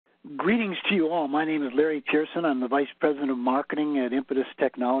Greetings to you all. My name is Larry Pearson. I'm the Vice President of Marketing at Impetus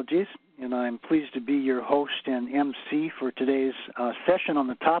Technologies, and I'm pleased to be your host and MC for today's session on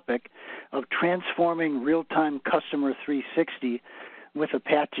the topic of transforming real-time Customer 360 with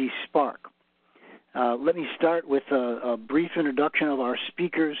Apache Spark. Let me start with a brief introduction of our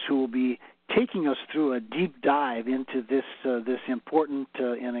speakers who will be taking us through a deep dive into this important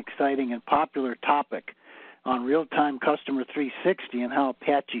and exciting and popular topic on real-time Customer 360 and how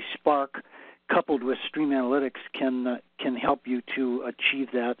Apache Spark coupled with Stream Analytics can help you to achieve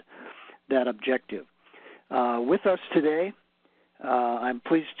that objective. With us today, I'm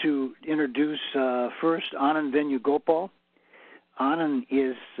pleased to introduce first Anand Venugopal. Anand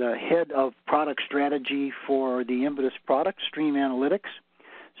is Head of Product Strategy for the Impetus product, Stream Analytics.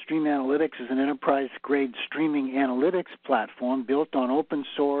 Stream Analytics is an enterprise-grade streaming analytics platform built on open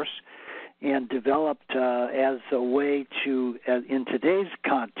source and developed as a way to, in today's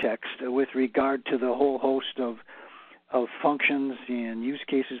context, with regard to the whole host of functions and use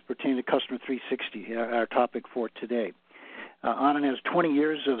cases pertaining to Customer 360, our topic for today. Anand has 20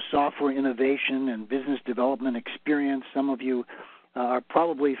 years of software innovation and business development experience. Some of you are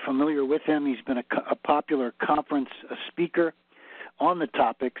probably familiar with him. He's been a popular conference speaker on the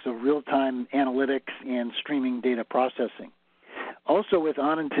topics of real-time analytics and streaming data processing. Also with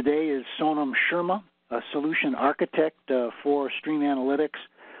Anand today is Sonam Sharma, a solution architect for Stream Analytics.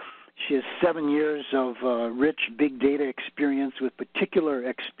 She has 7 years of rich big data experience with particular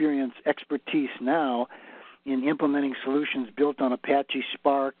expertise now in implementing solutions built on Apache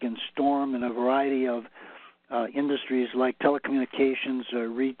Spark and Storm in a variety of industries like telecommunications,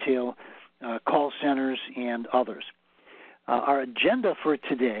 retail, call centers, and others. Our agenda for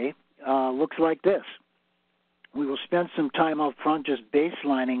today looks like this. We will spend some time up front just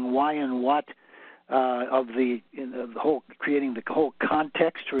baselining why and what of creating the whole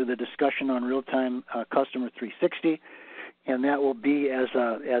context for the discussion on real-time Customer 360, and that will be as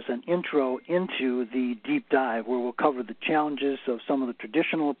an intro into the deep dive where we'll cover the challenges of some of the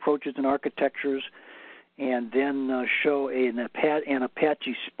traditional approaches and architectures, and then show an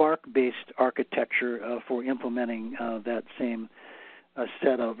Apache Spark-based architecture for implementing that same a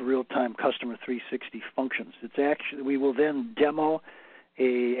set of real-time Customer 360 functions. We will then demo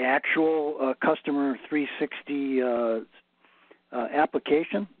a actual Customer 360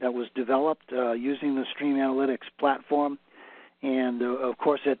 application that was developed using the Stream Analytics platform, and of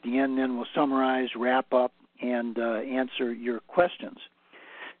course at the end then we'll summarize, wrap up, and answer your questions.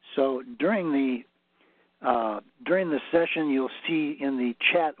 So during the session, you'll see in the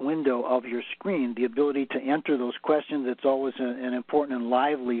chat window of your screen the ability to enter those questions. It's always an important and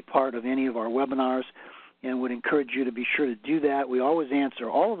lively part of any of our webinars, and would encourage you to be sure to do that. We always answer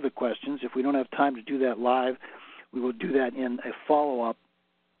all of the questions. If we don't have time to do that live, we will do that in a follow-up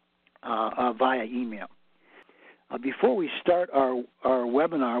via email. Before we start our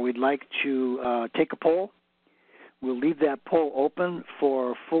webinar, we'd like to take a poll. We'll leave that poll open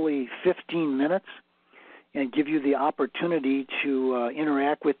for fully 15 minutes. And give you the opportunity to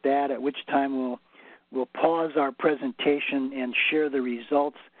interact with that, at which time we'll pause our presentation and share the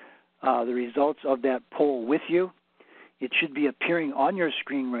results of that poll with you. It should be appearing on your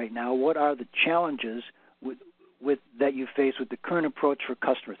screen right now. What are the challenges that you face with the current approach for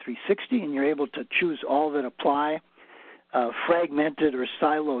Customer 360? And you're able to choose all that apply. Fragmented or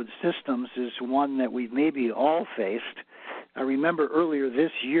siloed systems is one that we've maybe all faced. I remember earlier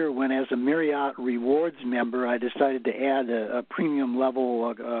this year when, as a Marriott Rewards member, I decided to add a premium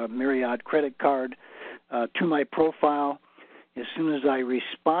level Marriott credit card to my profile. As soon as I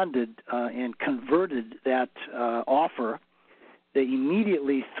responded and converted that offer, they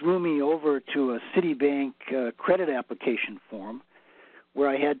immediately threw me over to a Citibank credit application form where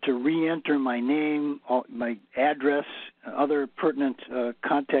I had to re-enter my name, my address, other pertinent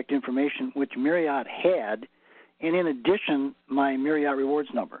contact information, which Marriott had, and in addition, my Marriott Rewards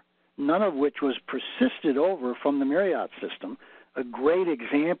number, none of which was persisted over from the Marriott system. A great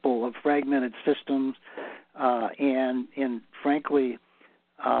example of fragmented systems, and frankly,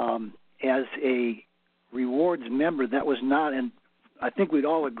 as a rewards member, that was not, and I think we'd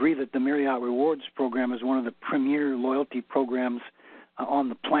all agree that the Marriott Rewards program is one of the premier loyalty programs on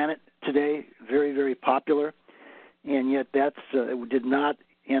the planet today, very, very popular, and yet it did not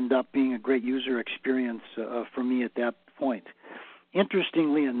end up being a great user experience for me at that point.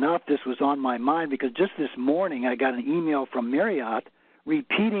 Interestingly enough, this was on my mind because just this morning I got an email from Marriott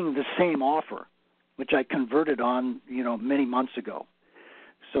repeating the same offer, which I converted on, many months ago.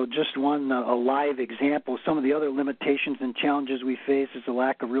 So just a live example. Some of the other limitations and challenges we face is the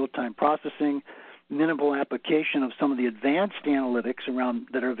lack of real-time processing, minimal application of some of the advanced analytics around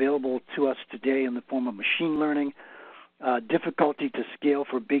that are available to us today in the form of machine learning, difficulty to scale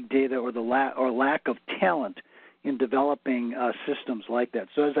for big data, or the lack of talent in developing systems like that.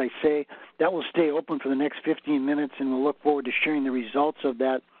 So as I say, that will stay open for the next 15 minutes, and we'll look forward to sharing the results of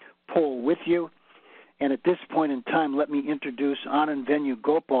that poll with you. And at this point in time, let me introduce Anand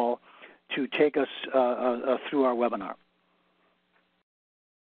Venugopal to take us through our webinar.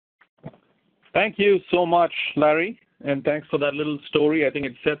 Thank you so much, Larry, and thanks for that little story. I think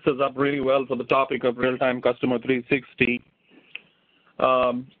it sets us up really well for the topic of real-time customer 360.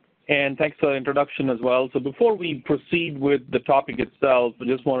 And thanks for the introduction as well. So before we proceed with the topic itself, I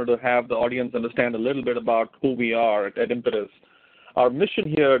just wanted to have the audience understand a little bit about who we are at Impetus. Our mission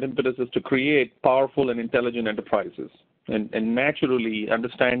here at Impetus is to create powerful and intelligent enterprises. And naturally,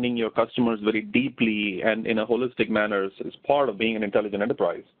 understanding your customers very deeply and in a holistic manner is part of being an intelligent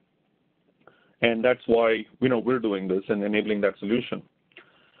enterprise. And that's why we're doing this and enabling that solution.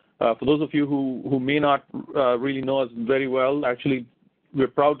 For those of you who may not really know us very well, actually, we're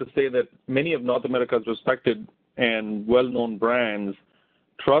proud to say that many of North America's respected and well-known brands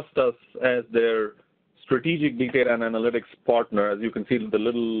trust us as their strategic big data and analytics partner. As you can see the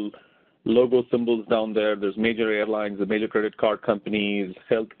little logo symbols down there, there's major airlines, the major credit card companies,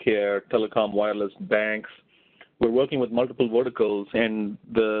 healthcare, telecom, wireless, banks. We're working with multiple verticals, and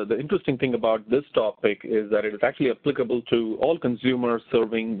the interesting thing about this topic is that it is actually applicable to all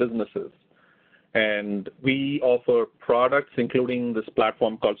consumer-serving businesses. And we offer products, including this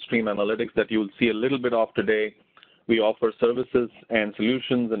platform called Stream Analytics that you'll see a little bit of today. We offer services and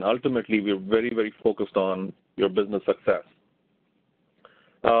solutions, and ultimately, we're very, very focused on your business success.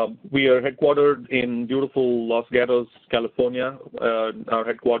 We are headquartered in beautiful Los Gatos, California. Our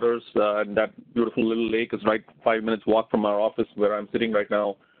headquarters, and that beautiful little lake is right 5 minutes walk from our office where I'm sitting right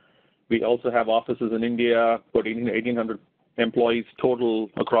now. We also have offices in India, about 1,800 employees total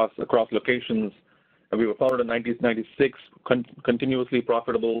across locations. And we were founded in 1996, continuously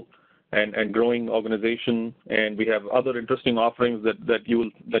profitable and growing organization. And we have other interesting offerings that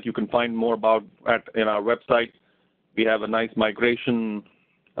you can find more about in our website. We have a nice migration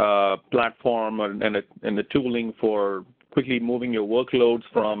platform and the tooling for quickly moving your workloads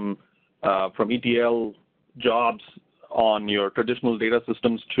from ETL jobs on your traditional data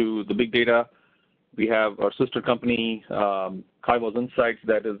systems to the big data. We have our sister company, Kairos Insights,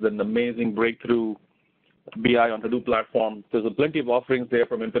 that is an amazing breakthrough BI on Hadoop platform. There's plenty of offerings there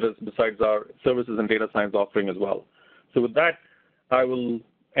from Impetus besides our services and data science offering as well. So with that, I will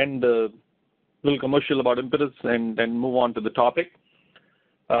end the little commercial about Impetus and then move on to the topic.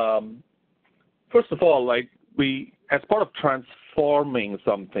 First of all, as part of transforming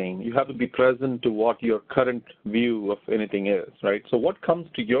something, you have to be present to what your current view of anything is, right? So what comes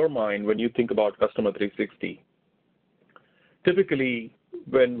to your mind when you think about Customer 360? Typically,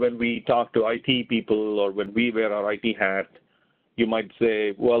 when we talk to IT people or when we wear our IT hat, you might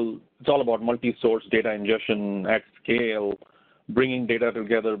say, well, it's all about multi-source data ingestion at scale, bringing data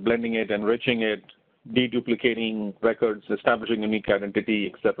together, blending it, enriching it, deduplicating records, establishing unique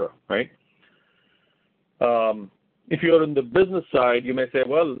identity, etc., right? If you're in the business side, you may say,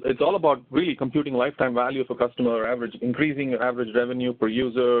 well, it's all about really computing lifetime value of a customer, increasing your average revenue per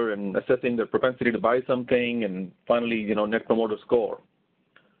user, and assessing their propensity to buy something, and finally, Net Promoter Score.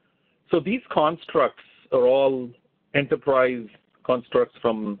 So these constructs are all enterprise constructs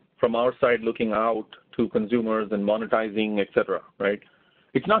from our side looking out to consumers and monetizing, etc., right?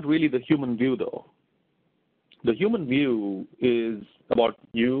 It's not really the human view, though. The human view is about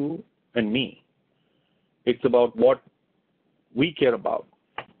you and me. It's about what we care about.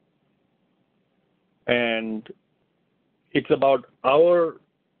 And it's about our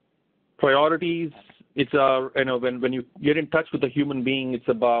priorities. It's our, when you get in touch with a human being, it's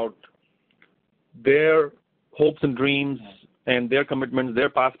about their hopes and dreams and their commitments, their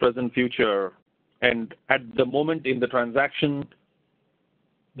past, present, future. And at the moment in the transaction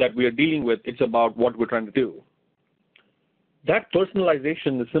that we are dealing with, it's about what we're trying to do. That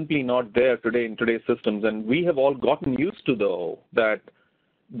personalization is simply not there today in today's systems, and we have all gotten used to, though, that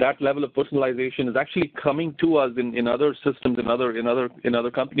level of personalization is actually coming to us in other systems, in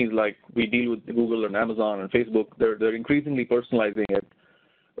other companies like we deal with Google and Amazon and Facebook. They're increasingly personalizing it,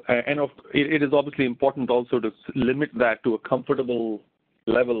 and it is obviously important also to limit that to a comfortable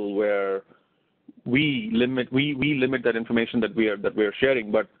level where we limit that information that we are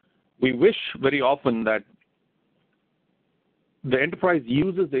sharing. But we wish very often that the enterprise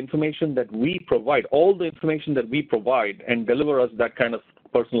uses the information that we provide, all the information that we provide, and deliver us that kind of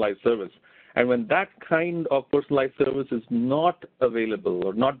personalized service. And when that kind of personalized service is not available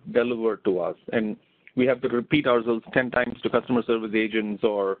or not delivered to us, and we have to repeat ourselves 10 times to customer service agents,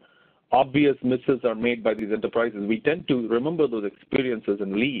 or obvious misses are made by these enterprises, we tend to remember those experiences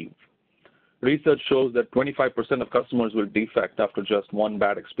and leave. Research shows that 25% of customers will defect after just one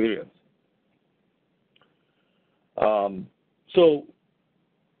bad experience. So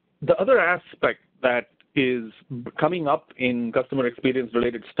the other aspect that is coming up in customer experience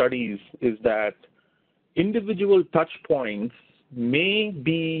related studies is that individual touch points may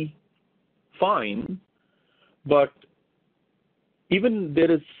be fine, but even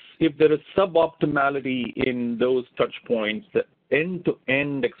if there is suboptimality in those touch points, the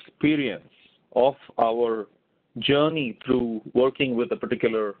end-to-end experience of our journey through working with a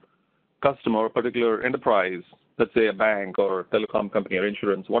particular customer or a particular enterprise, let's say a bank or a telecom company or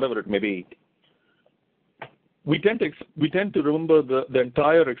insurance, whatever it may be, we tend to remember the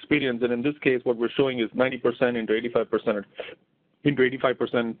entire experience, and in this case, what we're showing is 90% into 85%, into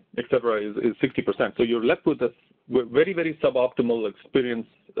 85%, et cetera, is 60%. So you're left with a very, very suboptimal experience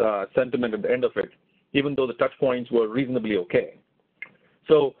sentiment at the end of it, even though the touch points were reasonably okay.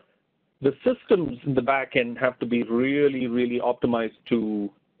 So the systems in the back end have to be really, really optimized to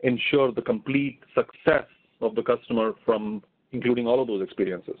ensure the complete success of the customer from including all of those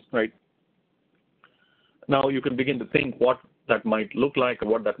experiences, right? Now you can begin to think what that might look like or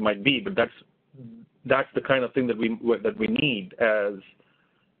what that might be, but that's the kind of thing that we need as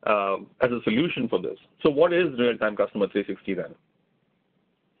a solution for this. So what is Real-Time Customer 360 then?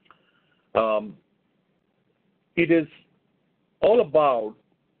 It is all about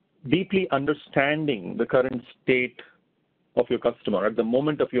deeply understanding the current state of your customer at the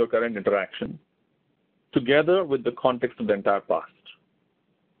moment of your current interaction, together with the context of the entire past.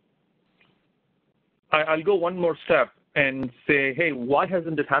 I'll go one more step and say, hey, why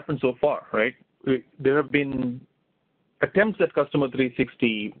hasn't it happened so far, right? There have been attempts at Customer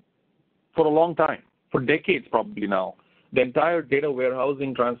 360 for a long time, for decades probably now. The entire data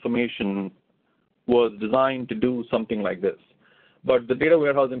warehousing transformation was designed to do something like this. But the data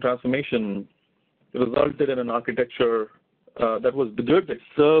warehousing transformation resulted in an architecture that was good, that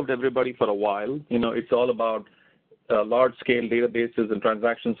served everybody for a while. You know, it's all about large-scale databases and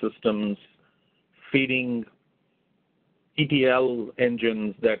transaction systems, feeding ETL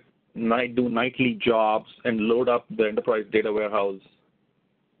engines that do nightly jobs and load up the enterprise data warehouse.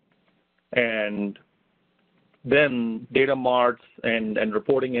 And then data marts and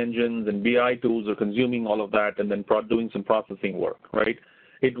reporting engines and BI tools are consuming all of that and then doing some processing work, right?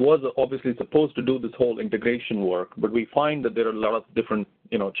 It was obviously supposed to do this whole integration work, but we find that there are a lot of different,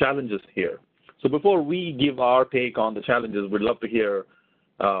 challenges here. So before we give our take on the challenges, we'd love to hear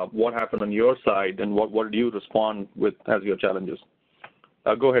what happened on your side and what did you respond with as your challenges.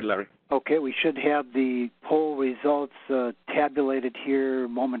 Go ahead, Larry. Okay, we should have the poll results tabulated here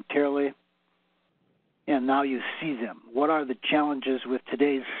momentarily. And now you see them. What are the challenges with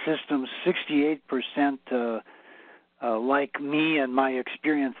today's system? 68% like me and my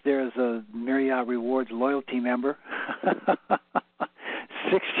experience there as a Marriott Rewards loyalty member.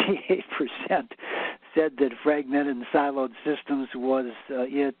 68% said that fragmented and siloed systems was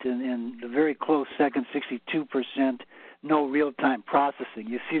it, and a very close second, 62%, no real-time processing.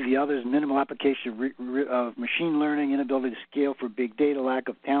 You see the others: minimal application of machine learning, inability to scale for big data, lack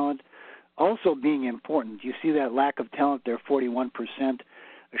of talent, also being important. You see that lack of talent there, 41%,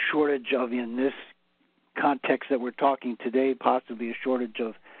 a shortage of, in this context that we're talking today, possibly a shortage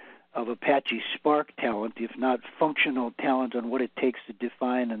of Apache Spark talent, if not functional talent on what it takes to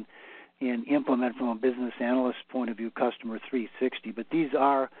define and implement from a business analyst point of view Customer 360. But these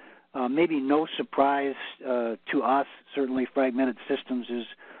are maybe no surprise to us. Certainly fragmented systems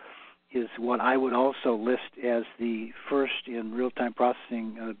is what I would also list as the first, in real-time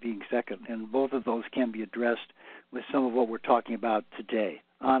processing being second. And both of those can be addressed with some of what we're talking about today.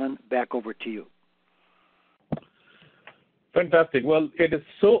 Anand, back over to you. Fantastic. Well, it is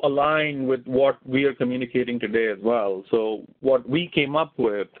so aligned with what we are communicating today as well. So what we came up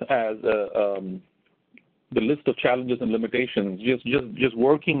with as the list of challenges and limitations, just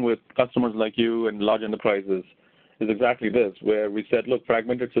working with customers like you and large enterprises, is exactly this, where we said, look,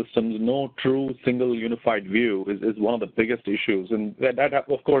 fragmented systems, no true single unified view is one of the biggest issues. And that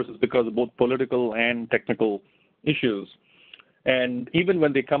of course, is because of both political and technical issues. And even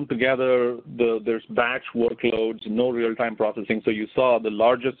when they come together, there's batch workloads, no real-time processing. So you saw the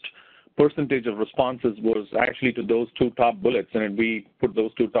largest percentage of responses was actually to those two top bullets, and we put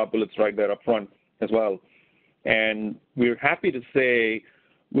those two top bullets right there up front as well. And we're happy to say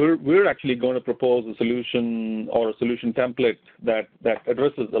we're actually going to propose a solution or a solution template that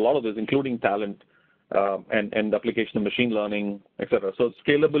addresses a lot of this, including talent and the application of machine learning, et cetera. So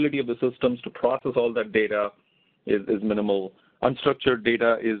scalability of the systems to process all that data is minimal. Unstructured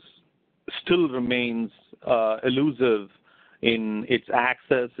data still remains elusive in its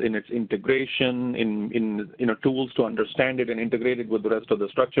access, in its integration, in tools to understand it and integrate it with the rest of the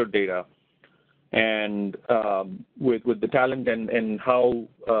structured data. And with the talent and how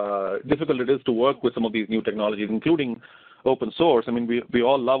difficult it is to work with some of these new technologies, including open source. I mean, we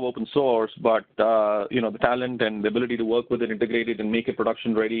all love open source, but the talent and the ability to work with it, integrate it, and make it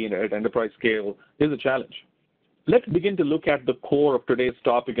production ready at enterprise scale is a challenge. Let's begin to look at the core of today's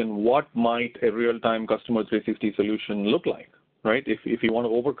topic and what might a real-time customer 360 solution look like, right? If you want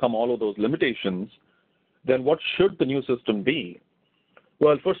to overcome all of those limitations, then what should the new system be?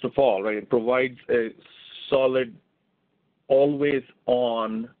 Well, first of all, right, it provides a solid,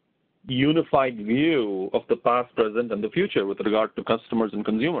 always-on, unified view of the past, present, and the future with regard to customers and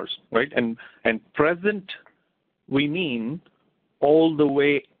consumers, right? And present, we mean all the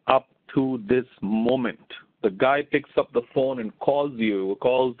way up to this moment. The guy picks up the phone and calls you,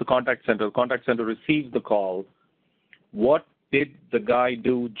 calls the contact center receives the call. What did the guy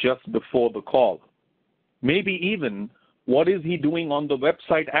do just before the call? Maybe even what is he doing on the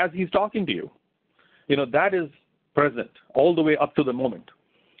website as he's talking to you? That is present all the way up to the moment.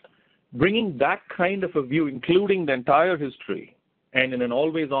 Bringing that kind of a view, including the entire history, and in an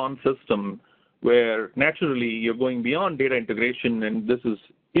always-on system where naturally you're going beyond data integration, and this is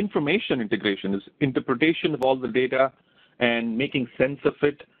information integration, is interpretation of all the data and making sense of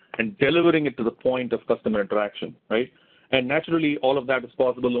it and delivering it to the point of customer interaction, right? And naturally, all of that is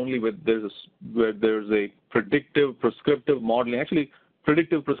possible only where there's a predictive, prescriptive modeling. Actually,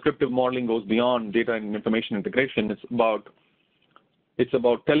 predictive, prescriptive modeling goes beyond data and information integration. It's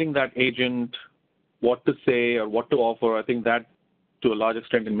about telling that agent what to say or what to offer. I think that, to a large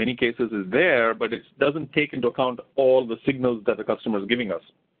extent, in many cases, is there, but it doesn't take into account all the signals that the customer is giving us.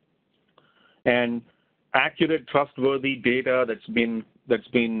 And accurate, trustworthy data that's been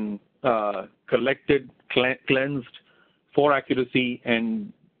collected, cleansed for accuracy,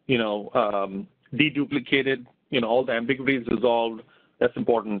 and deduplicated. All the ambiguities resolved. That's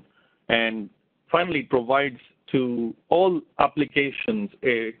important. And finally, it provides to all applications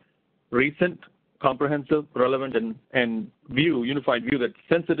a recent, comprehensive, relevant, and unified view that's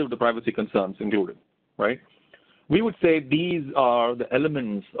sensitive to privacy concerns included, right? We would say these are the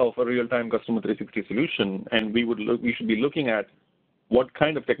elements of a real-time customer 360 solution, and we should be looking at what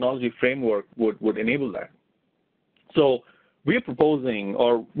kind of technology framework would enable that. So we're proposing,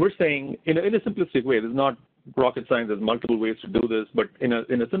 or we're saying, in a simplistic way, there's not rocket science, there's multiple ways to do this, but in a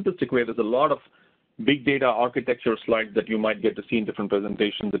simplistic way, there's a lot of big data architecture slides that you might get to see in different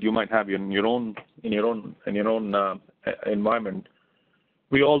presentations that you might have in your own environment.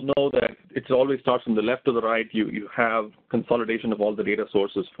 We all know that it always starts from the left to the right. You have consolidation of all the data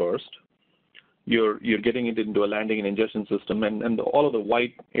sources first. You're getting it into a landing and ingestion system, and all of the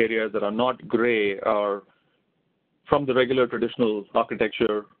white areas that are not gray are from the regular traditional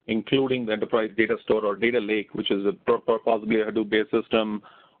architecture, including the enterprise data store or data lake, which is possibly a Hadoop-based system,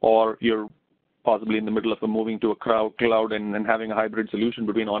 or you're possibly in the middle of moving to a cloud and having a hybrid solution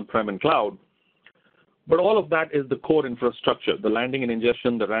between on-prem and cloud. But all of that is the core infrastructure, the landing and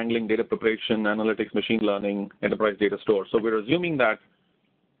ingestion, the wrangling, data preparation, analytics, machine learning, enterprise data store. So we're assuming that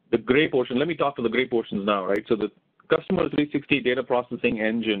the gray portion, let me talk to the gray portions now, right? So the Customer 360 data processing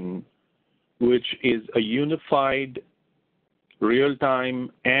engine, which is a unified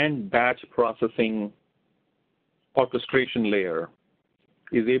real-time and batch processing orchestration layer,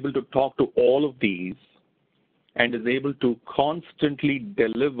 is able to talk to all of these and is able to constantly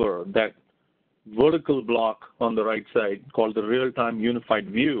deliver that vertical block on the right side called the real-time unified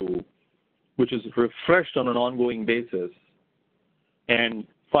view, which is refreshed on an ongoing basis. And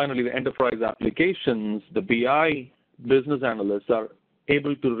finally, the enterprise applications, the BI business analysts are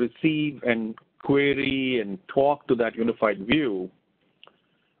able to receive and query and talk to that unified view,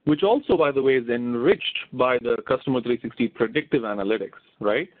 which also, by the way, is enriched by the Customer 360 predictive analytics,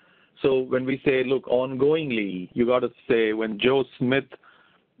 right? So when we say, look, ongoingly, you got to say when Joe Smith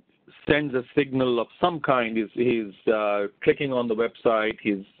sends a signal of some kind, he's clicking on the website,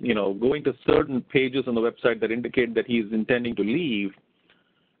 he's going to certain pages on the website that indicate that he's intending to leave.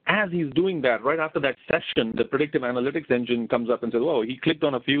 As he's doing that, right after that session, the predictive analytics engine comes up and says, "Oh, he clicked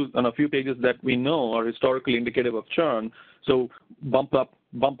on a few pages that we know are historically indicative of churn, so bump up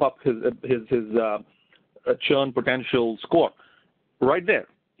his churn potential score." Right there,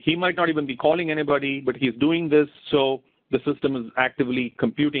 he might not even be calling anybody, but he's doing this, so the system is actively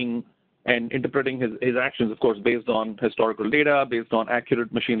computing and interpreting his actions, of course, based on historical data, based on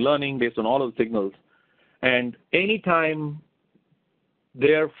accurate machine learning, based on all of the signals. And anytime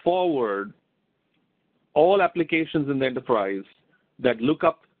there forward, all applications in the enterprise that look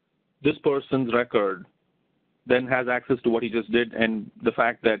up this person's record then has access to what he just did, and the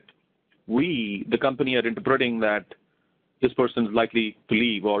fact that we, the company, are interpreting that this person is likely to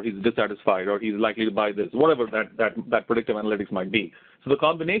leave, or he's dissatisfied, or he's likely to buy this, whatever that predictive analytics might be. So the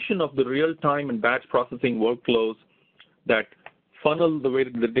combination of the real-time and batch processing workflows that funnel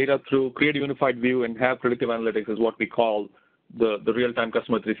the data through, create a unified view, and have predictive analytics is what we call the real-time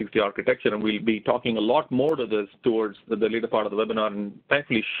customer 360 architecture. And we'll be talking a lot more to this towards the later part of the webinar, and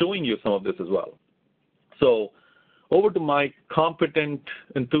thankfully showing you some of this as well. So over to my competent,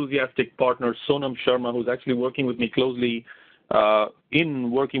 enthusiastic partner, Sonam Sharma, who's actually working with me closely in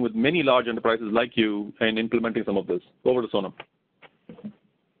working with many large enterprises like you and implementing some of this. Over to Sonam.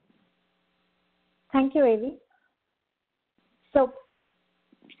 Thank you, Avi. So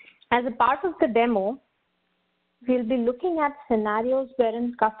as a part of the demo, we'll be looking at scenarios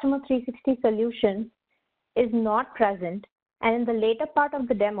wherein Customer 360 solution is not present. And in the later part of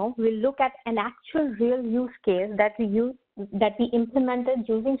the demo, we'll look at an actual real use case that we implemented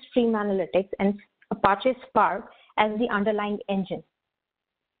using Stream Analytics and Apache Spark as the underlying engine.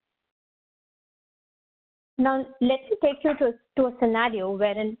 Now, let me take you to a scenario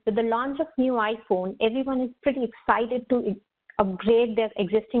wherein with the launch of new iPhone, everyone is pretty excited to upgrade their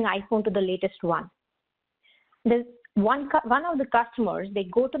existing iPhone to the latest one. There's one of the customers, they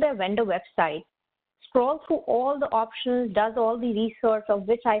go to their vendor website, scroll through all the options, does all the research of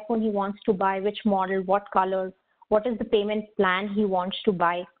which iPhone he wants to buy, which model, what color, what is the payment plan he wants to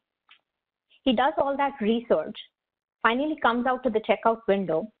buy. He does all that research, finally comes out to the checkout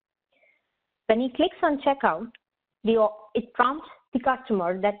window. When he clicks on checkout, it prompts the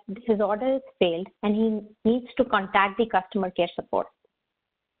customer that his order has failed and he needs to contact the customer care support.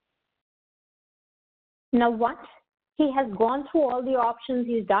 Now, once he has gone through all the options,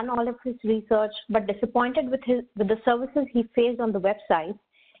 he's done all of his research, but disappointed with the services he faced on the website,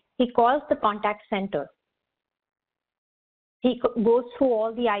 he calls the contact center. He goes through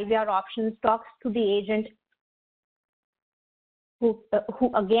all the IVR options, talks to the agent, who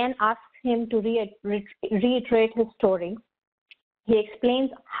again asks him to reiterate his story. He explains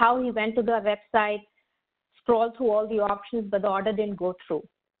how he went to the website, scrolled through all the options, but the order didn't go through.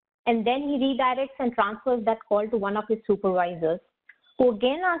 And then he redirects and transfers that call to one of his supervisors, who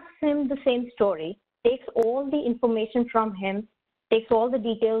again asks him the same story, takes all the information from him, takes all the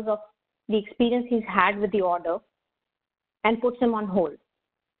details of the experience he's had with the order, and puts him on hold.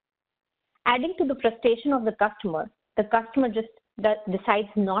 Adding to the frustration of the customer just decides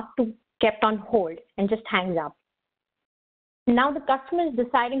not to kept on hold and just hangs up. Now the customer is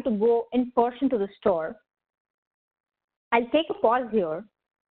deciding to go in person to the store. I'll take a pause here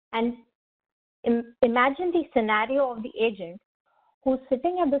and imagine the scenario of the agent who's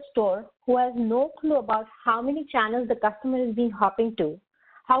sitting at the store, who has no clue about how many channels the customer has been hopping to,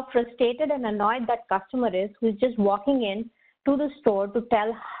 how frustrated and annoyed that customer is, who's just walking in to the store to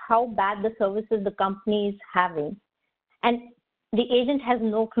tell how bad the services the company is having. And the agent has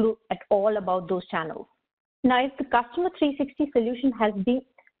no clue at all about those channels. Now, if the Customer 360 solution has been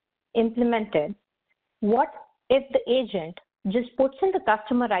implemented, what if the agent just puts in the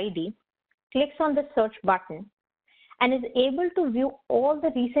customer ID, clicks on the search button, and is able to view all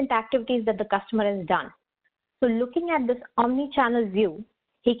the recent activities that the customer has done? So looking at this omni-channel view,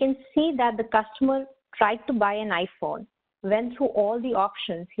 he can see that the customer tried to buy an iPhone, went through all the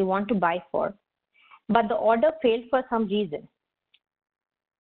options he wanted to buy for, but the order failed for some reason.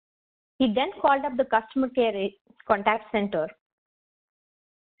 He then called up the customer care contact center.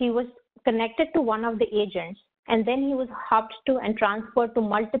 He was connected to one of the agents, and then he was hopped to and transferred to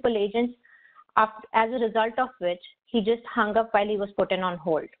multiple agents, as a result of which he just hung up while he was put in on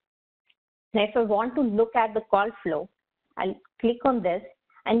hold. Now, if I want to look at the call flow, I'll click on this,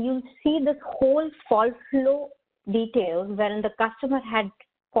 and you'll see this whole call flow details wherein the customer had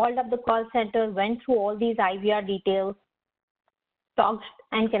called up the call center, went through all these IVR details, talked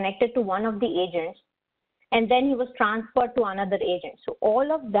and connected to one of the agents, and then he was transferred to another agent. So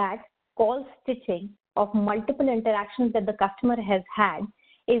all of that call stitching of multiple interactions that the customer has had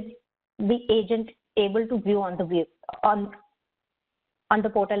is the agent able to view on the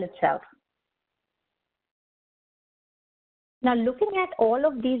portal itself. Now, looking at all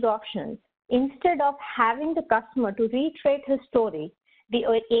of these options, instead of having the customer to reiterate his story,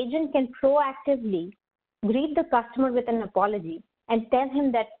 the agent can proactively greet the customer with an apology and tell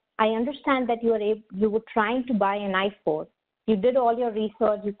him that I understand that you were trying to buy an iPhone. You did all your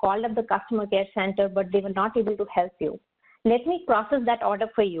research, you called up the customer care center, but they were not able to help you. Let me process that order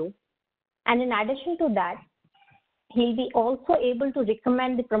for you. And in addition to that, he'll be also able to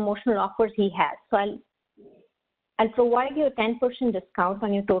recommend the promotional offers he has. So I'll provide you a 10% discount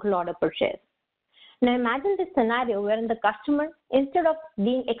on your total order purchase. Now imagine this scenario wherein the customer, instead of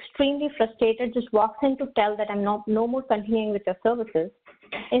being extremely frustrated, just walks in to tell that I'm no more continuing with your services.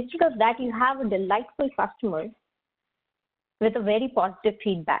 Instead of that, you have a delightful customer with a very positive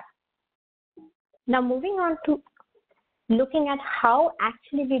feedback. Now moving on to looking at how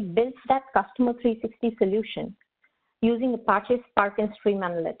actually we built that customer 360 solution using Apache Spark and Stream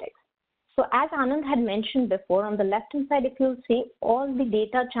Analytics. So as Anand had mentioned before, on the left-hand side, if you'll see, all the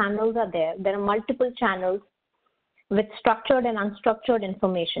data channels are there. There are multiple channels with structured and unstructured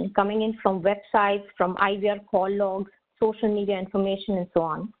information coming in from websites, from IVR call logs, social media information, and so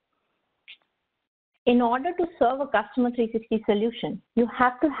on. In order to serve a customer 360 solution, you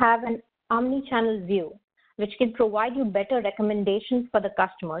have to have an omni-channel view, which can provide you better recommendations for the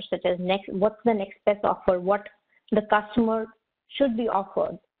customer, such as what's the next best offer, what the customer should be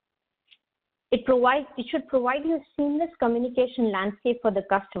offered. It should provide you a seamless communication landscape for the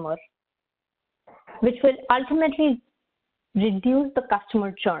customer, which will ultimately reduce the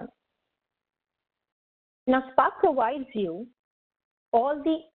customer churn. Now, Spark provides you all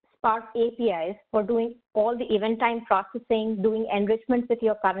the Spark APIs for doing all the event time processing, doing enrichment with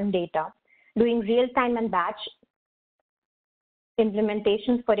your current data, doing real-time and batch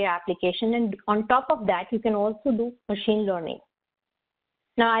implementations for your application. And on top of that, you can also do machine learning.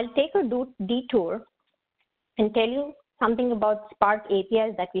 Now, I'll take a detour and tell you something about Spark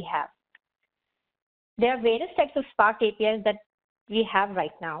APIs that we have. There are various types of Spark APIs that we have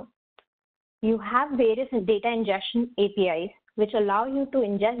right now. You have various data ingestion APIs, which allow you to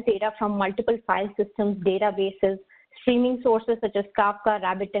ingest data from multiple file systems, databases, streaming sources such as Kafka,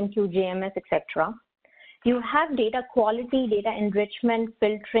 RabbitMQ, JMS, etc. You have data quality, data enrichment,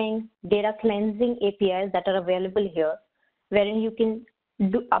 filtering, data cleansing APIs that are available here, wherein you can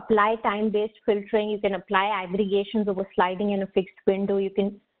apply time-based filtering, you can apply aggregations over sliding in a fixed window, you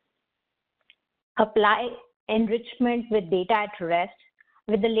can apply enrichment with data at rest.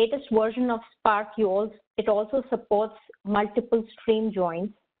 With the latest version of Spark, it also supports multiple stream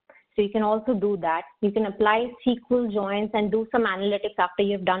joins. So you can also do that. You can apply SQL joins and do some analytics after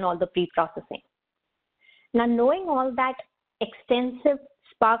you've done all the pre-processing. Now, knowing all that extensive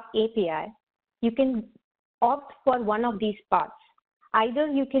Spark API, you can opt for one of these paths. Either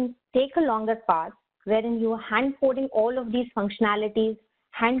you can take a longer path wherein you are hand coding all of these functionalities,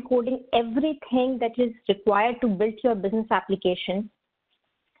 hand coding everything that is required to build your business application,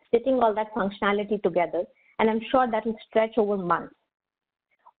 stitching all that functionality together, and I'm sure that will stretch over months.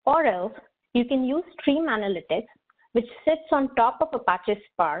 Or else you can use Stream Analytics, which sits on top of Apache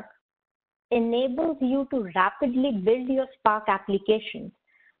Spark, enables you to rapidly build your Spark application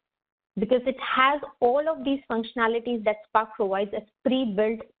because it has all of these functionalities that Spark provides as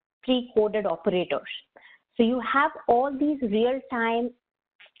pre-built, pre-coded operators. So you have all these real-time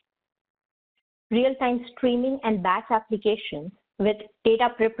streaming and batch applications with data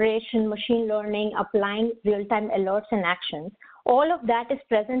preparation, machine learning, applying real-time alerts and actions. All of that is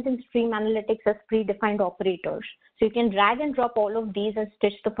present in Stream Analytics as predefined operators. So you can drag and drop all of these and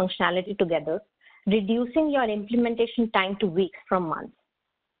stitch the functionality together, reducing your implementation time to weeks from months.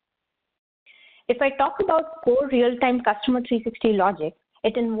 If I talk about core real-time customer 360 logic,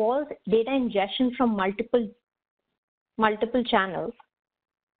 it involves data ingestion from multiple channels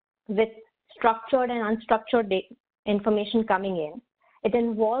with structured and unstructured information coming in. It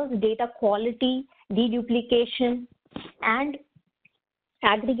involves data quality, deduplication, and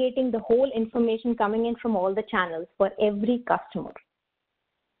aggregating the whole information coming in from all the channels for every customer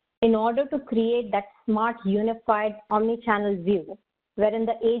in order to create that smart, unified, omni-channel view wherein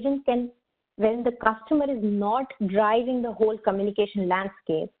the customer is not driving the whole communication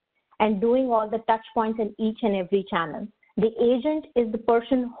landscape and doing all the touch points in each and every channel. The agent is the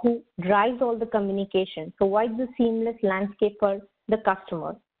person who drives all the communication, provides the seamless landscape for the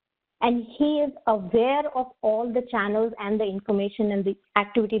customer, and he is aware of all the channels and the information and the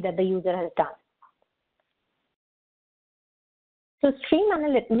activity that the user has done. So Stream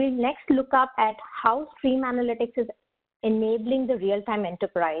Analytics, we'll next look up at how Stream Analytics is enabling the real-time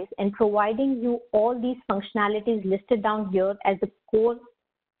enterprise and providing you all these functionalities listed down here as the core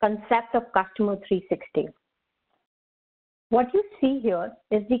concept of Customer 360. What you see here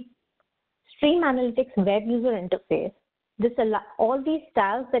is the Stream Analytics web user interface. All these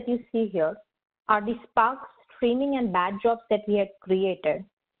styles that you see here are the Spark streaming and batch jobs that we had created.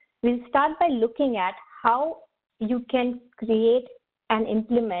 We'll start by looking at how you can create and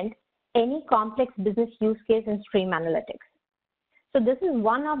implement any complex business use case in stream analytics. So this is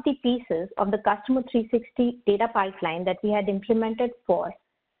one of the pieces of the Customer 360 data pipeline that we had implemented for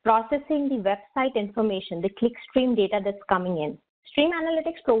processing the website information, the clickstream data that's coming in. Stream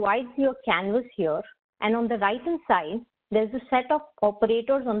Analytics provides you a canvas here, and on the right-hand side, there's a set of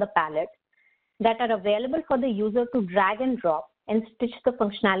operators on the palette that are available for the user to drag and drop and stitch the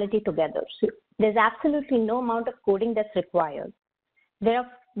functionality together. So there's absolutely no amount of coding that's required.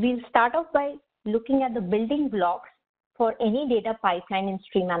 We'll start off by looking at the building blocks for any data pipeline in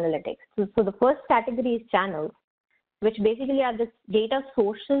Stream Analytics. So the first category is channels, which basically are the data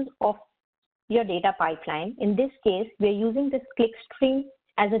sources of your data pipeline. In this case, we're using this clickstream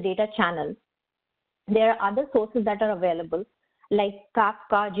as a data channel. There are other sources that are available like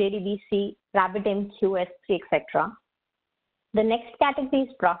Kafka, JDBC, RabbitMQ, S3, etc. The next category is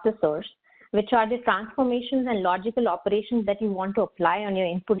processors, which are the transformations and logical operations that you want to apply on your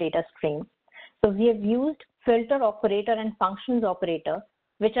input data stream. So we have used filter operator and functions operator,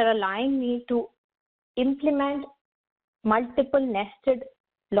 which are allowing me to implement multiple nested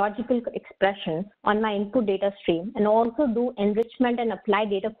logical expressions on my input data stream and also do enrichment and apply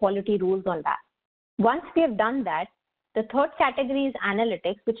data quality rules on that. Once we have done that, the third category is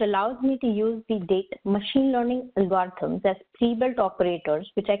analytics, which allows me to use the machine learning algorithms as pre-built operators,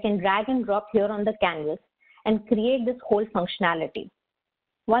 which I can drag and drop here on the canvas and create this whole functionality.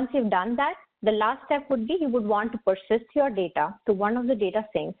 Once you've done that, the last step would be you would want to persist your data to one of the data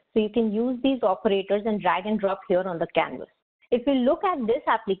sinks, so you can use these operators and drag and drop here on the canvas. If we look at this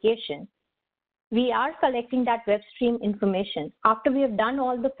application, we are collecting that web stream information. After we have done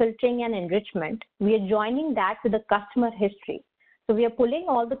all the filtering and enrichment, we are joining that with the customer history. So we are pulling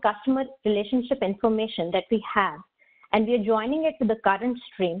all the customer relationship information that we have, and we are joining it to the current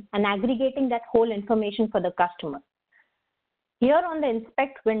stream and aggregating that whole information for the customer. Here on the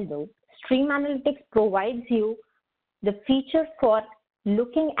inspect window, Stream Analytics provides you the feature for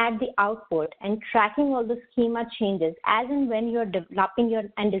looking at the output and tracking all the schema changes as and when you're developing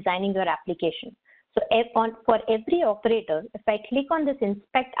and designing your application. So for every operator, if I click on this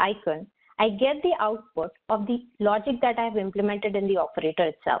inspect icon, I get the output of the logic that I've implemented in the operator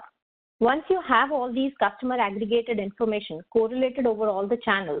itself. Once you have all these customer aggregated information correlated over all the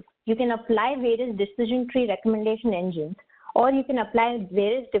channels, you can apply various decision tree recommendation engines, or you can apply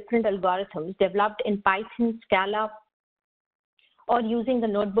various different algorithms developed in Python, Scala, or using the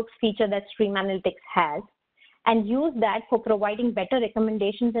notebooks feature that Stream Analytics has, and use that for providing better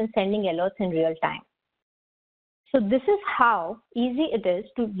recommendations and sending alerts in real time. So this is how easy it is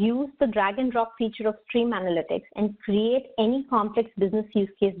to use the drag and drop feature of Stream Analytics and create any complex business use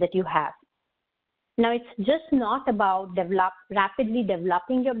case that you have. Now, it's just not about rapidly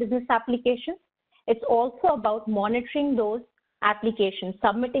developing your business applications. It's also about monitoring those applications,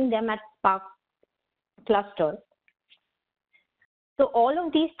 submitting them at Spark cluster. So all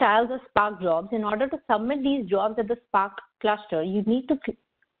of these tiles are Spark jobs. In order to submit these jobs at the Spark cluster, you need to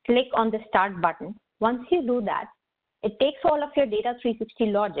click on the Start button. Once you do that, it takes all of your Data 360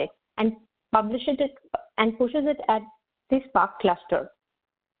 logic and pushes it at the Spark cluster.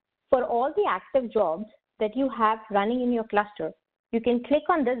 For all the active jobs that you have running in your cluster, you can click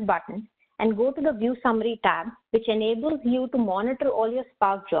on this button and go to the View Summary tab, which enables you to monitor all your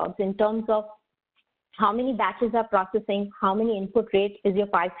Spark jobs in terms of how many batches are processing, how many input rates is your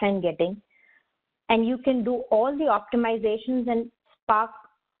pipeline getting, and you can do all the optimizations and Spark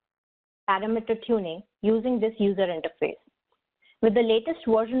parameter tuning using this user interface. With the latest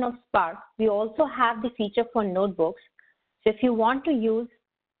version of Spark, we also have the feature for notebooks. So if you want to use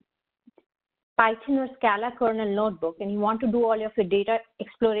Python or Scala kernel notebook and you want to do all of your data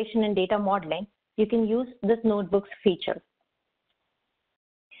exploration and data modeling, you can use this notebooks feature.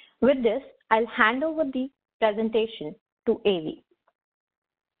 With this, I'll hand over the presentation to Avi.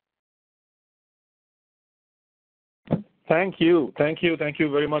 Thank you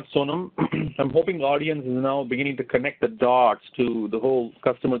very much, Sonam. I'm hoping the audience is now beginning to connect the dots to the whole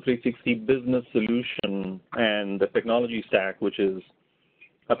Customer 360 business solution and the technology stack, which is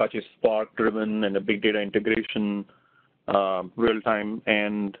Apache Spark driven and a big data integration, real-time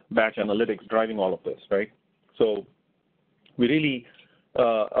and batch analytics driving all of this, right? So we really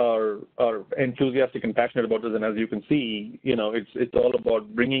are enthusiastic and passionate about this, and as you can see, it's all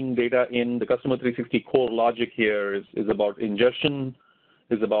about bringing data in. The Customer 360 core logic here is about ingestion,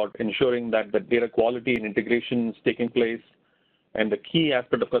 is about ensuring that the data quality and integration is taking place. And the key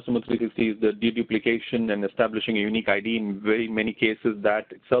aspect of Customer 360 is the deduplication and establishing a unique ID. In very many cases, that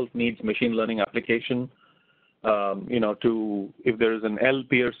itself needs machine learning application. to if there's an L.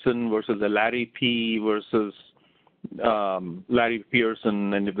 Pearson versus a Larry P. versus Larry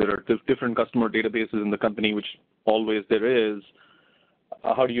Pearson, and if there are different customer databases in the company, which always there is,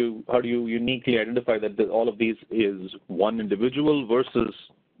 how do you uniquely identify that all of these is one individual versus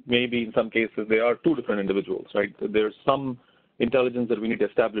maybe in some cases they are two different individuals, right? There's some intelligence that we need to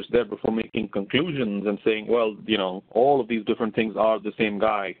establish there before making conclusions and saying, well, all of these different things are the same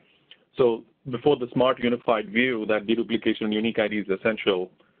guy. So before the smart unified view, that deduplication and unique ID is essential.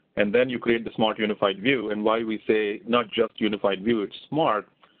 And then you create the smart unified view. And why we say not just unified view, it's smart,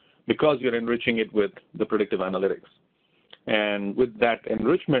 because you're enriching it with the predictive analytics. And with that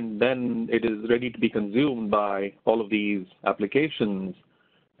enrichment, then it is ready to be consumed by all of these applications.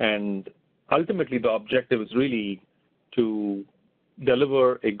 And ultimately, the objective is really to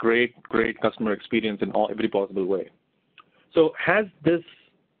deliver a great customer experience in every possible way. So has this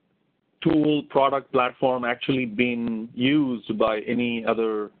tool, product, platform actually been used by any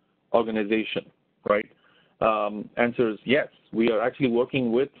other organization, right? Answer is yes. We are actually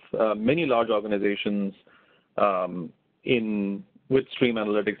working with many large organizations with Stream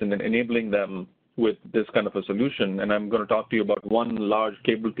Analytics and then enabling them with this kind of a solution. And I'm going to talk to you about one large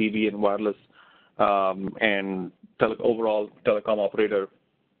cable TV and wireless and overall telecom operator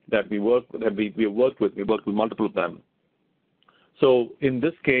that we worked with. We worked with multiple of them. So in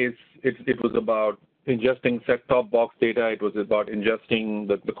this case, it was about ingesting set-top box data. It was about ingesting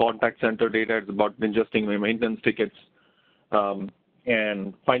the contact center data. It's about ingesting the maintenance tickets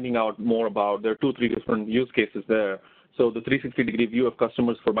and finding out more about. There are 2-3 different use cases there. So the 360-degree view of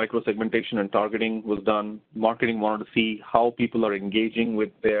customers for micro-segmentation and targeting was done. Marketing wanted to see how people are engaging with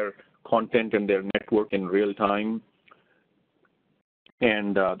their content and their network in real time.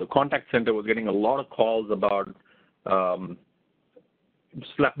 And the contact center was getting a lot of calls about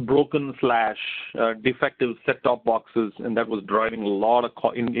broken / defective set-top boxes, and that was driving a lot of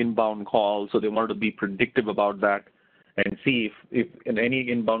inbound calls. So they wanted to be predictive about that and see if any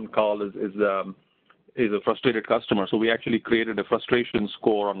inbound call is a frustrated customer. So we actually created a frustration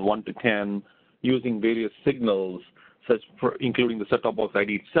score on 1 to 10 using various signals, including the set-top box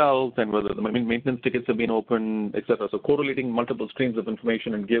ID itself and whether the maintenance tickets have been opened, et cetera. So correlating multiple streams of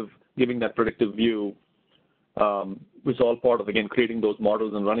information and giving that predictive view was all part of, again, creating those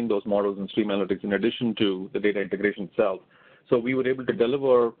models and running those models in Stream Analytics in addition to the data integration itself. So we were able to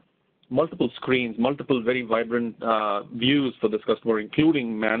deliver multiple screens, multiple very vibrant views for this customer,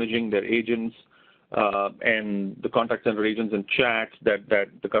 including managing their agents and the contact center agents and chats that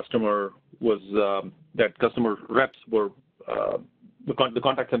the customer was, that customer reps were, the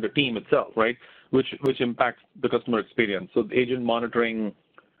contact center team itself, right, which impacts the customer experience. So the agent monitoring,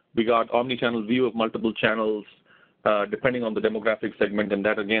 we got omni-channel view of multiple channels depending on the demographic segment, and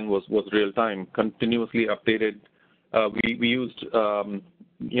that again was real time, continuously updated. We used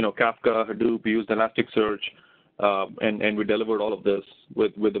Kafka, Hadoop, we used Elasticsearch, and we delivered all of this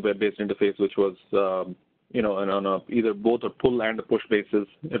with the web-based interface, which was on either both a pull and a push basis.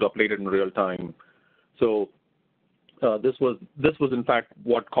 It updated in real time. So this was in fact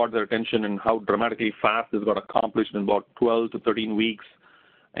what caught their attention and how dramatically fast this got accomplished in about 12 to 13 weeks.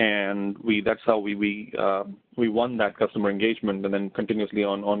 And that's how we won that customer engagement and then continuously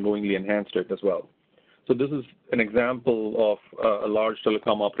ongoingly enhanced it as well. So this is an example of a large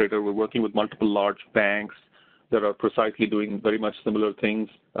telecom operator. We're working with multiple large banks that are precisely doing very much similar things,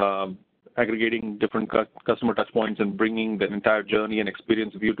 aggregating different customer touch points and bringing the entire journey and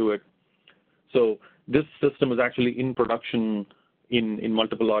experience view to it. So this system is actually in production in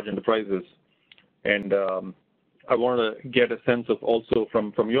multiple large enterprises. And I want to get a sense of also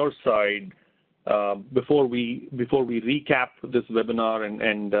from your side, before we recap this webinar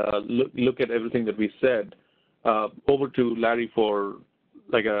and look at everything that we said, over to Larry for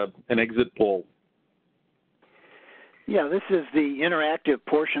like an exit poll. Yeah, this is the interactive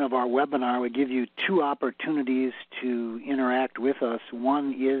portion of our webinar. We give you 2 opportunities to interact with us.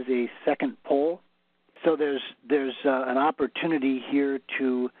 One is a second poll. So there's an opportunity here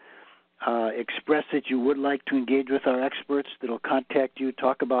to express that you would like to engage with our experts that'll contact you,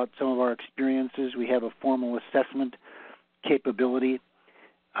 talk about some of our experiences. We have a formal assessment capability,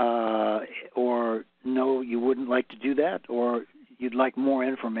 or no, you wouldn't like to do that, or you'd like more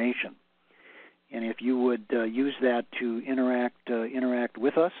information. And if you would use that to interact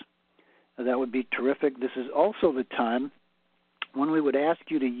with us, that would be terrific. This is also the time when we would ask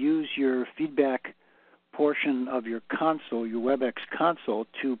you to use your feedback portion of your console, your WebEx console,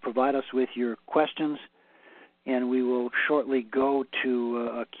 to provide us with your questions, and we will shortly go to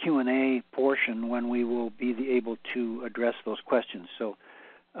a Q&A portion when we will be able to address those questions. So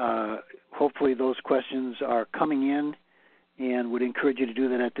hopefully those questions are coming in, and would encourage you to do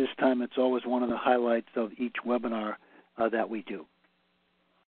that at this time. It's always one of the highlights of each webinar that we do.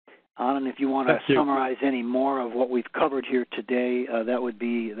 Anand, if you want to summarize any more of what we've covered here today, that would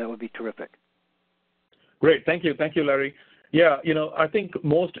be terrific. Great, thank you, Larry. Yeah, I think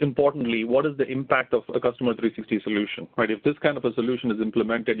most importantly, what is the impact of a customer 360 solution, right? If this kind of a solution is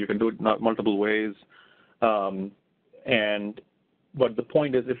implemented, you can do it multiple ways. But the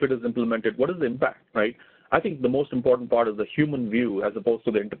point is, if it is implemented, what is the impact, right? I think the most important part is the human view as opposed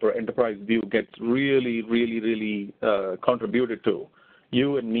to the enterprise view gets really contributed to.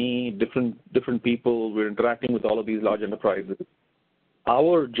 You and me, different people, we're interacting with all of these large enterprises.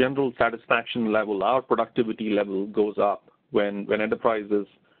 Our general satisfaction level, our productivity level goes up when enterprises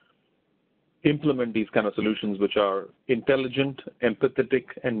implement these kind of solutions which are intelligent, empathetic,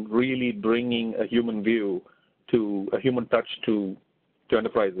 and really bringing a human view to a human touch to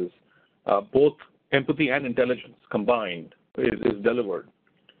enterprises. Both empathy and intelligence combined is delivered.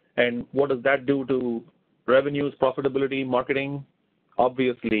 And what does that do to revenues, profitability, marketing?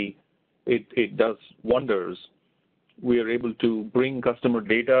 Obviously, it does wonders. We are able to bring customer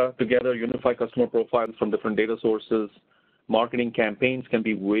data together, unify customer profiles from different data sources. Marketing campaigns can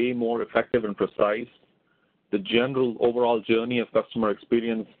be way more effective and precise. The general overall journey of customer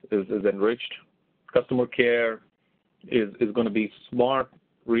experience is enriched. Customer care is going to be smart,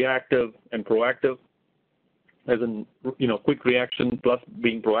 reactive, and proactive, as in, quick reaction plus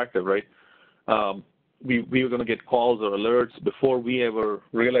being proactive, right? We are going to get calls or alerts before we ever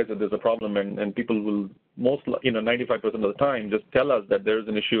realize that there's a problem, and people will 95% of the time just tell us that there's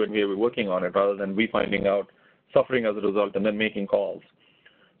an issue and we're working on it, rather than we finding out, suffering as a result, and then making calls.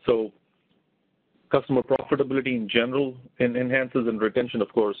 So customer profitability in general enhances, and retention,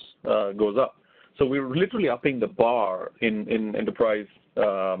 of course, goes up. So we're literally upping the bar in enterprise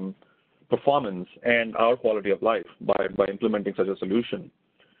performance and our quality of life by implementing such a solution.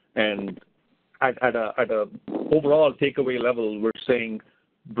 And at a overall takeaway level, we're saying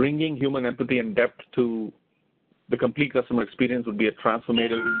bringing human empathy and depth to the complete customer experience would be a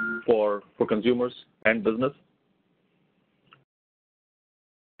transformative for consumers and business.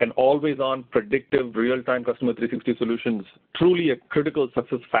 And always-on, predictive, real-time customer 360 solutions, truly a critical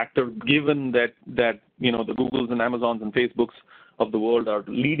success factor, given that the Googles and Amazons and Facebooks of the world are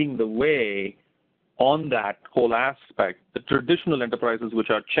leading the way on that whole aspect. The traditional enterprises,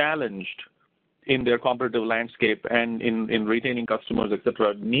 which are challenged in their competitive landscape and in retaining customers, et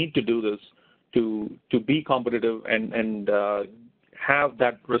cetera, need to do this to be competitive and have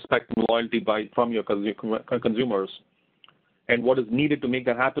that respect and loyalty from your consumers. And what is needed to make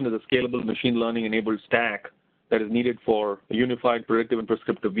that happen is a scalable machine learning enabled stack that is needed for a unified predictive and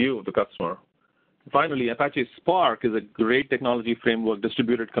prescriptive view of the customer. Finally, Apache Spark is a great technology framework,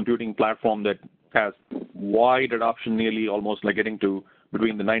 distributed computing platform that has wide adoption, nearly almost like getting to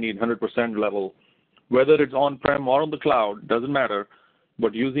between the 90 and 100% level. Whether it's on-prem or on the cloud, doesn't matter,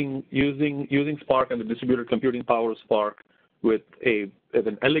 but using Spark and the distributed computing power of Spark with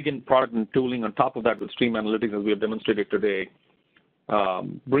an elegant product and tooling on top of that with Stream Analytics, as we have demonstrated today,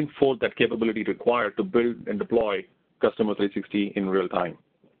 bring forth that capability required to build and deploy Customer 360 in real time.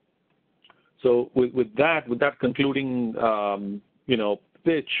 So with that concluding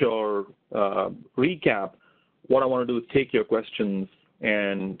pitch or recap, what I want to do is take your questions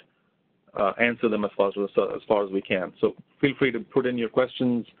and answer them as far as we can. So feel free to put in your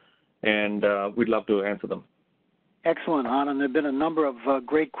questions, and we'd love to answer them. Excellent, Anand. There have been a number of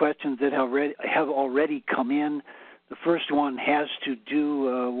great questions that have already come in. The first one has to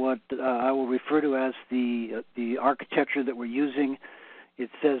do what I will refer to as the architecture that we're using. It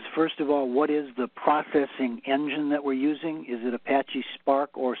says, first of all, what is the processing engine that we're using? Is it Apache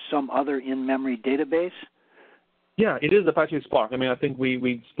Spark or some other in-memory database? Yeah, it is Apache Spark. I mean, I think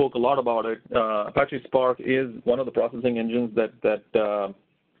we spoke a lot about it. Apache Spark is one of the processing engines that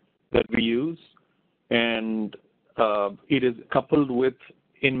we use, and it is coupled with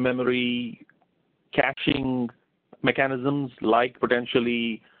in-memory caching mechanisms like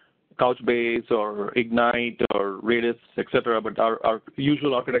potentially Couchbase or Ignite or Redis, etc. But our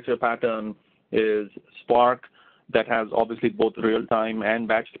usual architecture pattern is Spark that has obviously both real-time and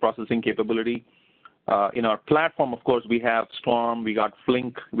batch processing capability. In our platform, of course, we have Storm, we got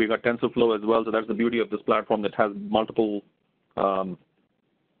Flink, we got TensorFlow as well. So that's the beauty of this platform that has multiple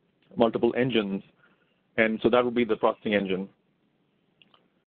engines. And so that would be the processing engine.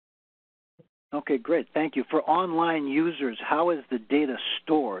 Okay, great. Thank you. For online users, how is the data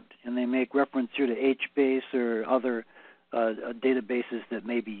stored? And they make reference here to HBase or other databases that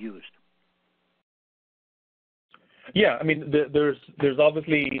may be used. Yeah, I mean, there's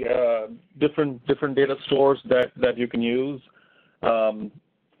obviously different data stores that you can use.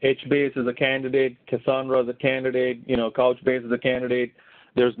 HBase is a candidate, Cassandra is a candidate, Couchbase is a candidate.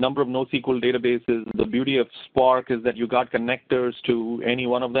 There's a number of NoSQL databases. The beauty of Spark is that you got connectors to any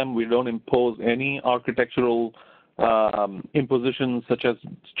one of them. We don't impose any architectural impositions such as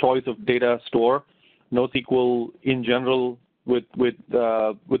choice of data store. NoSQL in general with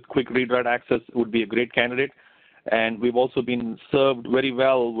quick read-write access would be a great candidate. And we've also been served very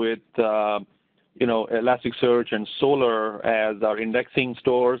well with Elasticsearch and Solr as our indexing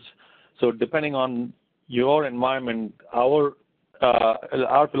stores. So depending on your environment, our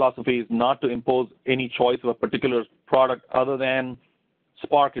philosophy is not to impose any choice of a particular product other than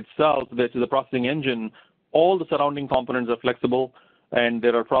Spark itself, which is a processing engine. All the surrounding components are flexible, and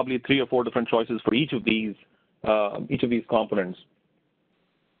there are probably 3 or 4 different choices for each of these components.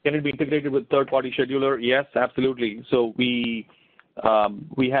 Can it be integrated with third-party scheduler? Yes, absolutely. So we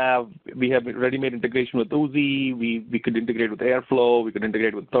have ready-made integration with Oozie. We could integrate with Airflow. We could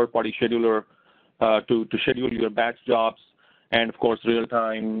integrate with third-party scheduler to schedule your batch jobs. And of course,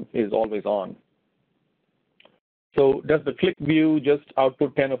 real-time is always on. So does the click view just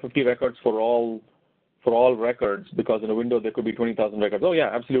output 10 or 50 records for all records? Because in a window there could be 20,000 records. Oh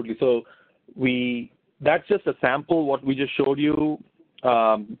yeah, absolutely. So that's just a sample. What we just showed you.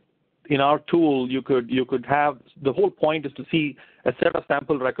 In our tool, you could have, the whole point is to see a set of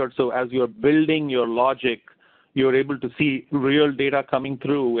sample records. So as you're building your logic, you're able to see real data coming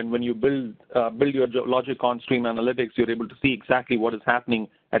through. And when you build your logic on Stream Analytics, you're able to see exactly what is happening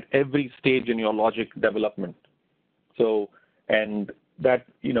at every stage in your logic development. So, and that,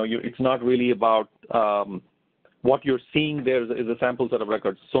 it's not really about what you're seeing there is a sample set of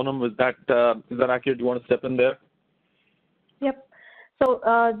records. Sonam, is that accurate? Do you want to step in there? Yep. So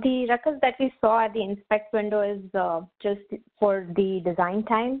the records that we saw at the inspect window is just for the design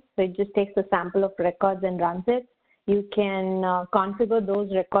time. So it just takes a sample of records and runs it. You can configure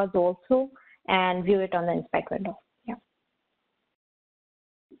those records also and view it on the inspect window. Yeah.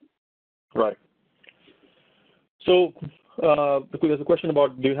 Right. So there's a question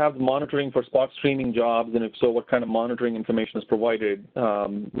about, do you have monitoring for Spark streaming jobs, and if so, what kind of monitoring information is provided?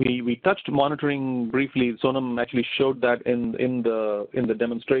 We touched monitoring briefly. Sonam actually showed that in the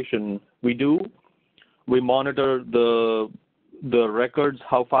demonstration. We monitor the records,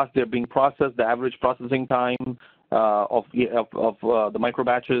 how fast they're being processed, the average processing time of the micro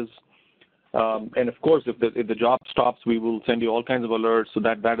batches. And of course, if the job stops, we will send you all kinds of alerts. So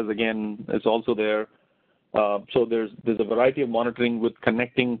that is, again, is also there. So there's a variety of monitoring with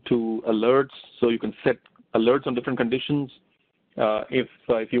connecting to alerts. So you can set alerts on different conditions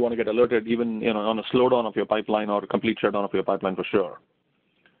if you want to get alerted, even on a slowdown of your pipeline or a complete shutdown of your pipeline, for sure.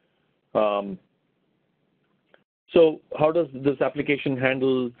 So how does this application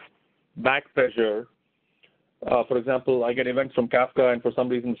handle back pressure? For example, I get events from Kafka, and for some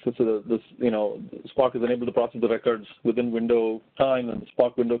reason, Spark is unable to process the records within window time, and the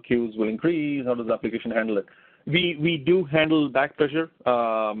Spark window queues will increase. How does the application handle it? We do handle back pressure.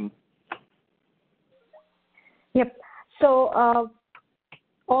 Yep. So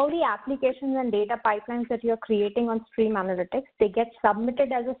all the applications and data pipelines that you're creating on Stream Analytics, they get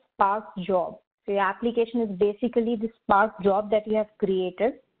submitted as a Spark job. So your application is basically the Spark job that you have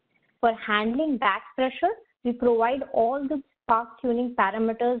created. For handling back pressure, we provide all the Spark tuning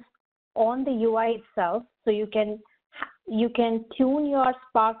parameters on the UI itself, so you can tune your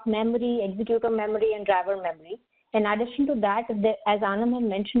Spark memory, executor memory, and driver memory. In addition to that, as Anand had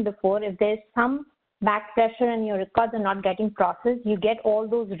mentioned before, if there's some back pressure and your records are not getting processed, you get all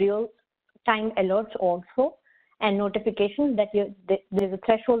those real-time alerts also and notifications that there's a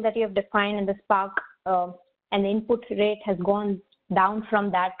threshold that you have defined in the Spark, and the input rate has gone down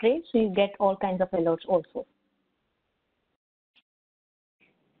from that rate, so you get all kinds of alerts also.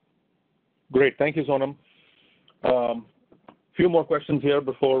 Great, thank you, Sonam. Few more questions here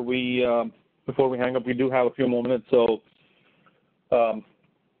before we hang up. We do have a few more minutes, so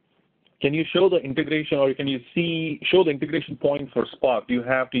can you show the integration, or can you show the integration point for Spark? Do you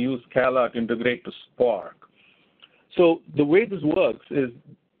have to use Scala to integrate to Spark? So the way this works is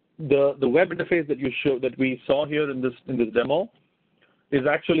the web interface that we saw here in this demo is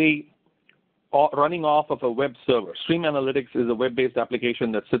actually running off of a web server. Stream Analytics is a web-based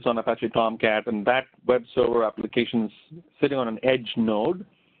application that sits on Apache Tomcat, and that web server application is sitting on an edge node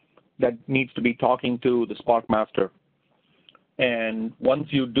that needs to be talking to the Spark master. And once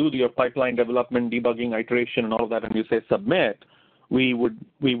you do your pipeline development, debugging, iteration, and all of that, and you say submit, we would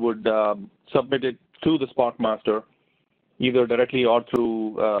submit it to the Spark master, either directly or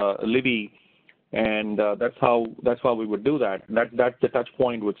through Libby. And that's how we would do that. That's the touch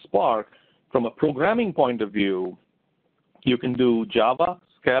point with Spark. From a programming point of view, you can do Java,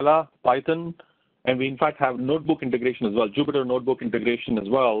 Scala, Python, and we in fact have notebook integration as well, Jupyter notebook integration as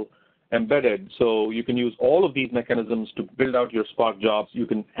well embedded. So you can use all of these mechanisms to build out your Spark jobs. You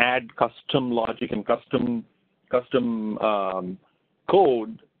can add custom logic and custom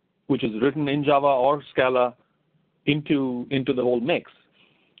code, which is written in Java or Scala, into the whole mix.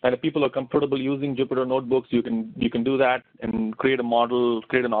 And if people are comfortable using Jupyter notebooks, you can do that and create a model,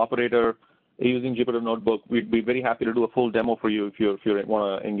 create an operator using Jupyter Notebook. We'd be very happy to do a full demo for you if you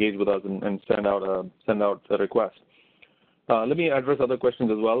want to engage with us and send out a request. Let me address other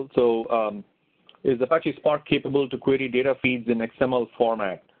questions as well. So is Apache Spark capable to query data feeds in XML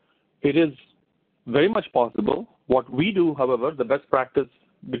format? It is very much possible. What we do, however, the best practice,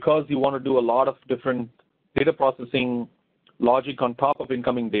 because you want to do a lot of different data processing logic on top of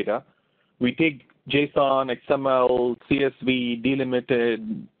incoming data, we take JSON, XML, CSV,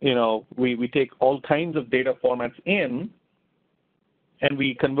 delimited, we take all kinds of data formats in, and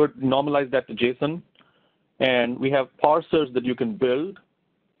we normalize that to JSON. And we have parsers that you can build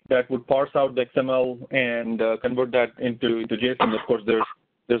that would parse out the XML and convert that into JSON. Of course,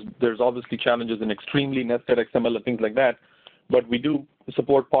 there's obviously challenges in extremely nested XML and things like that, but we do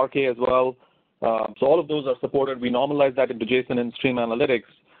support Parquet as well. So all of those are supported. We normalize that into JSON and Stream Analytics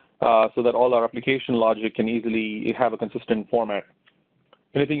so that all our application logic can easily have a consistent format.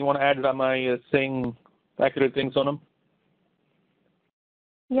 Anything you want to add? Am I saying accurate things, Sonam?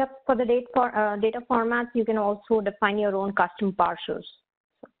 Yep. For the data formats, you can also define your own custom parsers.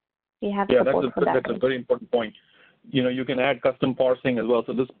 We have support for that. That's a very important point. You can add custom parsing as well.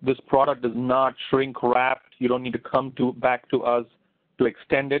 So this product is not shrink wrapped. You don't need to come back to us to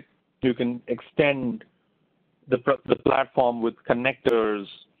extend it. You can extend the platform with connectors,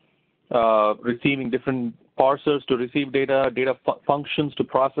 receiving different parsers to receive data, functions to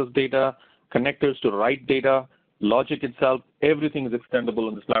process data, connectors to write data, logic itself. Everything is extendable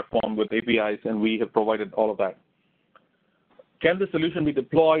on this platform with APIs, and we have provided all of that. Can the solution be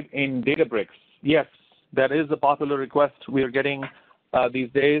deployed in Databricks? Yes, that is a popular request we are getting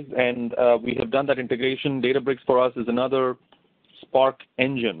these days, and we have done that integration. Databricks for us is another Spark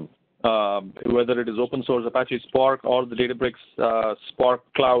engine. Whether it is open source Apache Spark or the Databricks Spark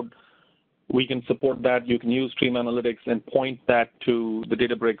Cloud, we can support that. You can use Stream Analytics and point that to the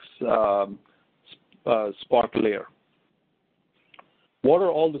Databricks Spark layer. What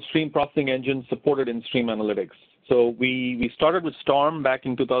are all the stream processing engines supported in Stream Analytics? So we started with Storm back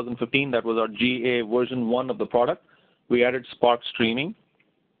in 2015. That was our GA version 1 of the product. We added Spark Streaming.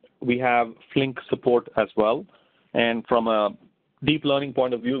 We have Flink support as well. And from a deep learning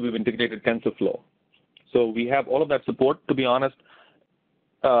point of view, we've integrated TensorFlow. So we have all of that support. To be honest,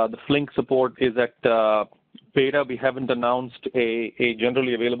 the Flink support is at beta. We haven't announced a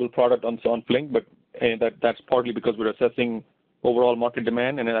generally available product on Flink, but that's partly because we're assessing overall market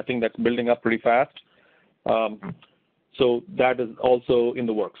demand, and I think that's building up pretty fast. So that is also in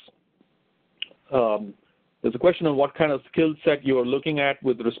the works. There's a question on what kind of skill set you are looking at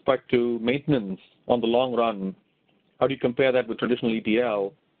with respect to maintenance on the long run. How do you compare that with traditional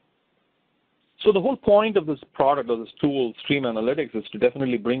ETL? So the whole point of this product or this tool, Stream Analytics, is to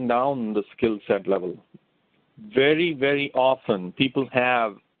definitely bring down the skill set level. Very, very often people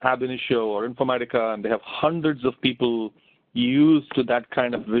have ab initio or Informatica, and they have hundreds of people used to that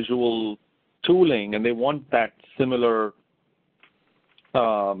kind of visual tooling, and they want that similar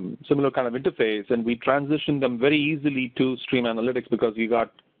kind of interface. And we transition them very easily to Stream Analytics because you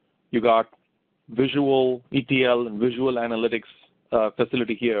got visual ETL and visual analytics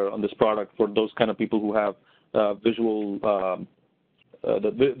facility here on this product for those kind of people who have the visual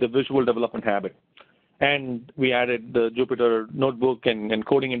development habit. And we added the Jupyter Notebook and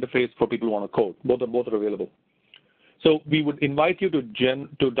coding interface for people who want to code. Both are available. So we would invite you to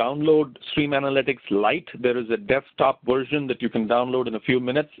download Stream Analytics Lite. There is a desktop version that you can download in a few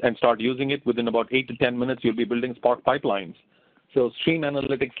minutes and start using it. Within about 8 to 10 minutes, you'll be building Spark pipelines. So Stream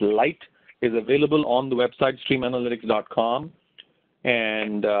Analytics Lite is available on the website, streamanalytics.com.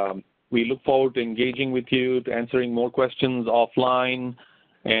 And we look forward to engaging with you, to answering more questions offline.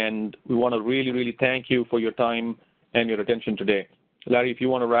 And we want to really, really thank you for your time and your attention today. Larry, if you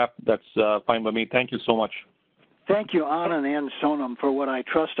want to wrap, that's fine by me. Thank you so much. Thank you, Anand and Sonam, for what I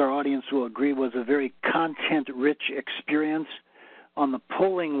trust our audience will agree was a very content-rich experience. On the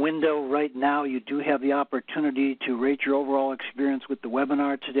polling window right now, you do have the opportunity to rate your overall experience with the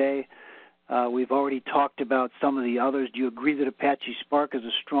webinar today. We've already talked about some of the others. Do you agree that Apache Spark is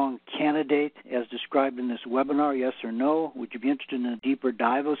a strong candidate as described in this webinar, yes or no? Would you be interested in a deeper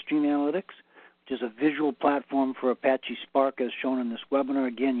dive of Stream Analytics? is a visual platform for Apache Spark as shown in this webinar.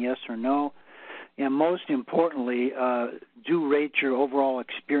 Again, yes or no. And most importantly, do rate your overall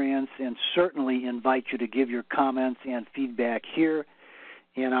experience and certainly invite you to give your comments and feedback here.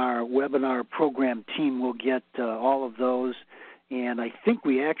 And our webinar program team will get all of those. And I think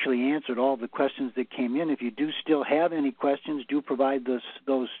we actually answered all the questions that came in. If you do still have any questions, do provide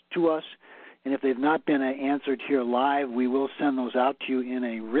those to us. And if they've not been answered here live, we will send those out to you in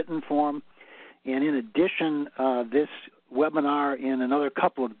a written form. And in addition, this webinar in another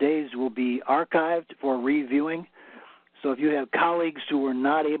couple of days will be archived for reviewing. So if you have colleagues who were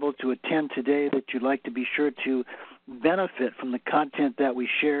not able to attend today that you'd like to be sure to benefit from the content that we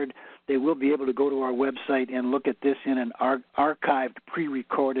shared, they will be able to go to our website and look at this in an archived,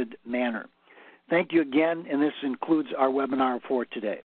 pre-recorded manner. Thank you again, and this includes our webinar for today.